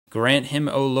Grant him,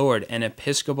 O Lord, an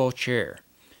episcopal chair.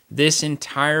 This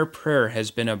entire prayer has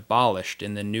been abolished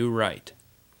in the new rite.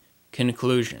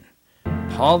 Conclusion.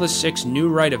 Paul VI's new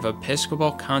rite of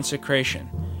episcopal consecration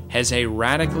has a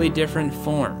radically different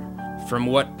form from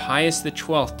what Pius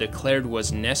XII declared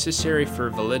was necessary for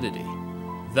validity.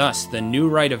 Thus, the new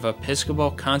rite of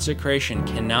episcopal consecration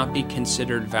cannot be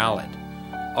considered valid.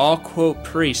 All, quote,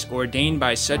 priests ordained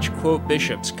by such, quote,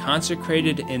 bishops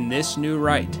consecrated in this new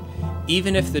rite,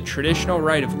 even if the traditional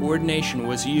rite of ordination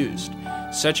was used,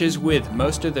 such as with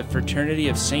most of the Fraternity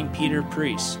of St. Peter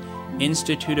priests,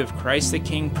 Institute of Christ the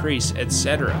King priests,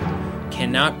 etc.,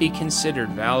 cannot be considered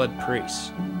valid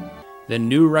priests. The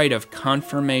new rite of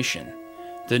confirmation.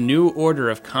 The new order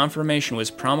of confirmation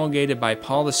was promulgated by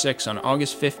Paul VI on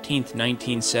August 15,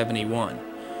 1971.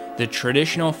 The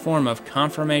traditional form of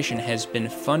confirmation has been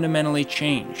fundamentally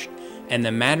changed, and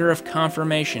the matter of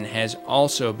confirmation has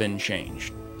also been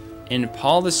changed. In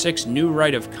Paul VI's new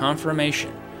rite of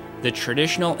confirmation, the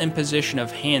traditional imposition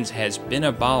of hands has been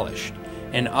abolished,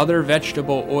 and other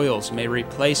vegetable oils may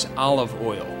replace olive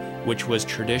oil, which was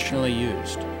traditionally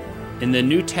used. In the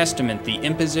New Testament, the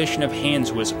imposition of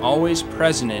hands was always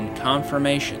present in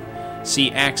confirmation.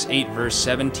 See Acts 8 verse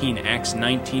 17, Acts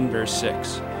 19 verse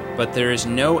 6. But there is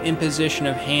no imposition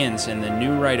of hands in the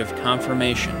new rite of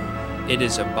confirmation. It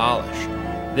is abolished.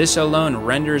 This alone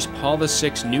renders Paul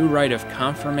VI's new rite of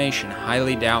confirmation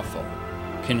highly doubtful.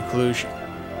 Conclusion.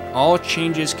 All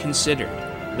changes considered,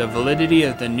 the validity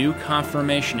of the new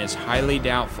confirmation is highly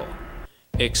doubtful.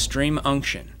 Extreme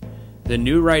unction. The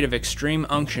new rite of extreme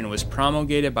unction was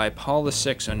promulgated by Paul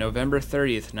VI on November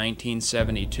 30,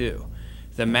 1972.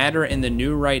 The matter in the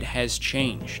new rite has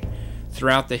changed.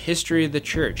 Throughout the history of the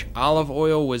Church, olive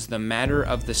oil was the matter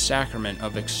of the sacrament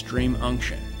of extreme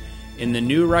unction. In the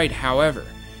new rite, however,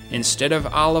 instead of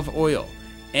olive oil,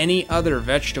 any other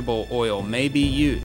vegetable oil may be used.